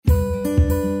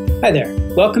Hi there,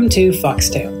 welcome to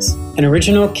Foxtales, an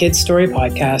original kids story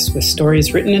podcast with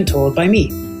stories written and told by me,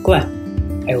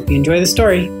 Glenn. I hope you enjoy the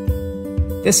story.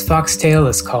 This foxtale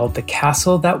is called The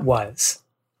Castle That Was.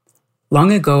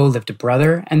 Long ago lived a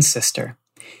brother and sister.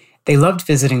 They loved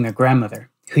visiting their grandmother,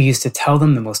 who used to tell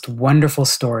them the most wonderful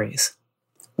stories.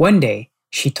 One day,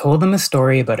 she told them a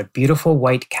story about a beautiful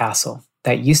white castle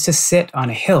that used to sit on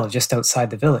a hill just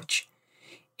outside the village.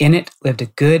 In it lived a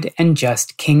good and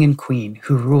just king and queen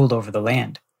who ruled over the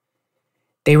land.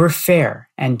 They were fair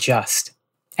and just,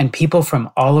 and people from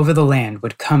all over the land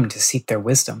would come to seek their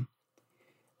wisdom.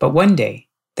 But one day,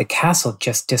 the castle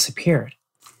just disappeared.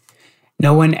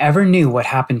 No one ever knew what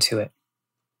happened to it.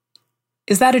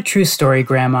 "Is that a true story,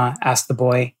 Grandma?" asked the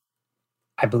boy.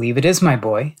 "I believe it is, my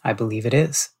boy, I believe it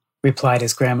is," replied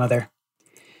his grandmother.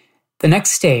 The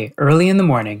next day, early in the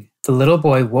morning, the little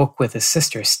boy woke with his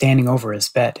sister standing over his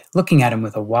bed, looking at him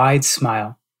with a wide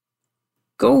smile.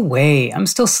 "Go away, I'm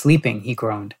still sleeping," he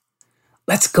groaned.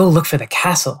 "Let's go look for the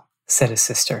castle," said his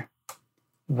sister.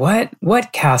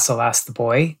 What castle?" asked the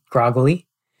boy, groggily.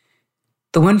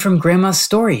 "The one from Grandma's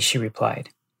story," she replied.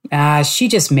 She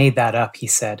just made that up," he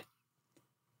said.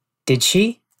 "Did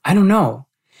she? I don't know.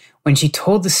 When she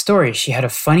told the story, she had a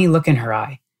funny look in her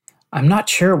eye. I'm not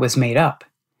sure it was made up.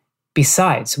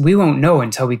 Besides, we won't know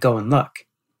until we go and look.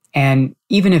 And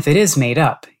even if it is made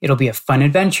up, it'll be a fun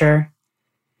adventure."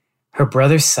 Her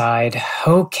brother sighed.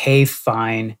 "Okay,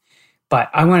 fine, but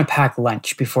I want to pack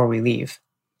lunch before we leave."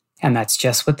 And that's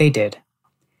just what they did.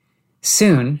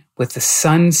 Soon, with the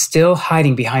sun still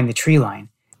hiding behind the tree line,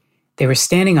 they were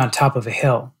standing on top of a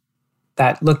hill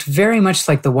that looked very much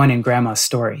like the one in Grandma's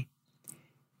story.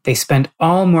 They spent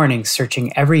all morning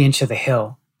searching every inch of the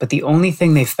hill, but the only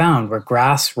thing they found were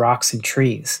grass, rocks, and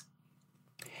trees.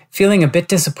 Feeling a bit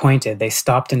disappointed, they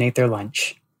stopped and ate their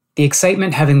lunch. The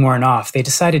excitement having worn off, they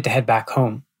decided to head back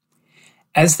home.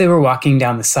 As they were walking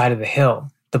down the side of the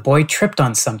hill, the boy tripped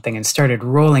on something and started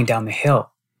rolling down the hill.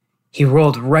 He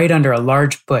rolled right under a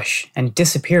large bush and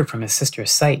disappeared from his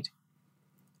sister's sight.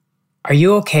 "Are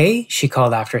you okay?" she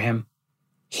called after him.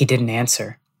 He didn't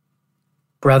answer.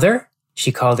 "Brother?"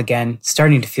 she called again,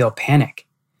 starting to feel panic.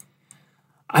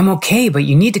 "I'm okay, but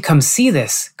you need to come see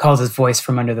this," called his voice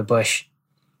from under the bush.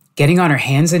 Getting on her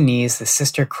hands and knees, the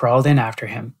sister crawled in after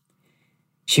him.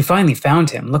 She finally found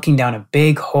him, looking down a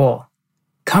big hole.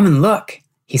 "Come and look,"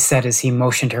 he said as he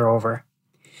motioned her over.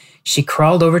 She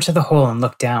crawled over to the hole and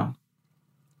looked down.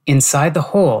 Inside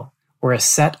the hole were a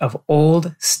set of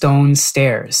old stone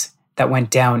stairs that went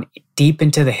down deep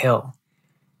into the hill.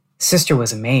 Sister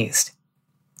was amazed.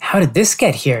 "How did this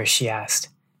get here?" she asked.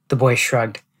 The boy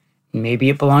shrugged. "Maybe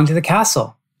it belonged to the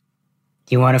castle."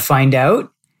 "You want to find out?"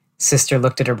 Sister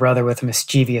looked at her brother with a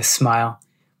mischievous smile.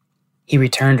 He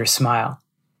returned her smile.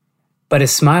 But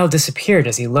his smile disappeared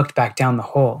as he looked back down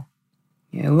the hole.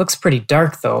 "It looks pretty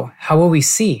dark, though. How will we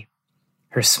see?"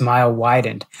 Her smile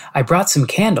widened. "I brought some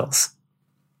candles."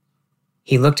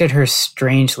 He looked at her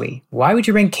strangely. "Why would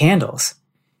you bring candles?"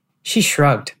 She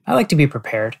shrugged. "I like to be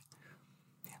prepared."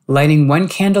 Lighting one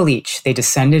candle each, they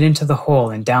descended into the hole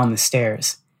and down the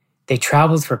stairs. They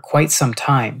traveled for quite some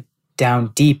time,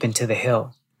 down deep into the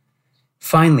hill.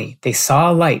 Finally, they saw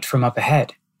a light from up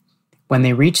ahead. When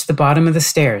they reached the bottom of the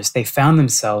stairs, they found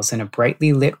themselves in a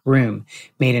brightly lit room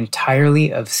made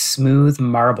entirely of smooth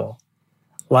marble.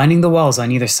 Lining the walls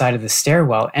on either side of the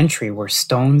stairwell entry were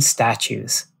stone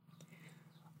statues.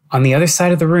 On the other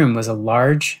side of the room was a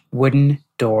large wooden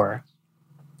door.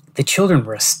 The children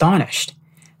were astonished.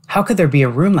 How could there be a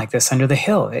room like this under the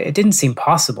hill? It didn't seem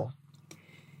possible.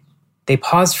 They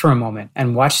paused for a moment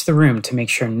and watched the room to make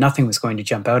sure nothing was going to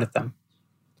jump out at them.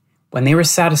 When they were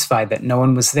satisfied that no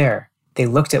one was there, they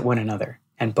looked at one another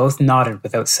and both nodded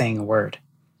without saying a word.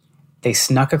 They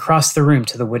snuck across the room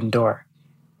to the wooden door,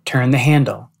 turned the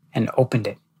handle, and opened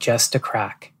it just a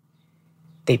crack.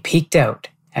 They peeked out,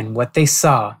 and what they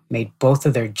saw made both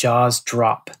of their jaws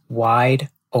drop wide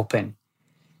open.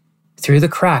 Through the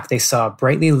crack, they saw a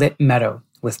brightly lit meadow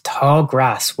with tall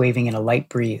grass waving in a light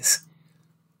breeze.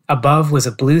 Above was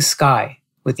a blue sky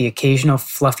with the occasional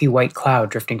fluffy white cloud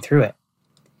drifting through it.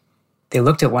 They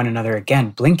looked at one another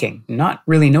again, blinking, not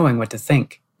really knowing what to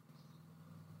think.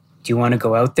 "Do you want to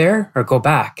go out there or go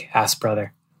back?" asked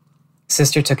Brother.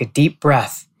 Sister took a deep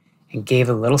breath and gave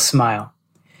a little smile.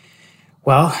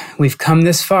 "Well, we've come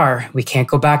this far. We can't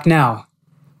go back now."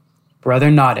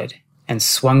 Brother nodded and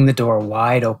swung the door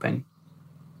wide open.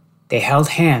 They held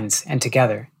hands, and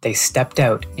together they stepped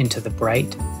out into the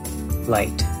bright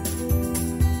light.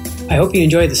 I hope you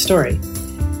enjoyed the story.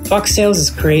 Foxtales is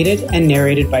created and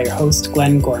narrated by your host,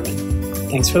 Glenn Gorman.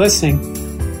 Thanks for listening.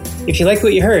 If you like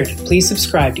what you heard, please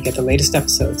subscribe to get the latest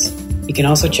episodes. You can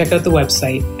also check out the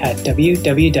website at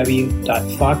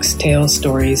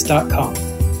www.foxtalestories.com.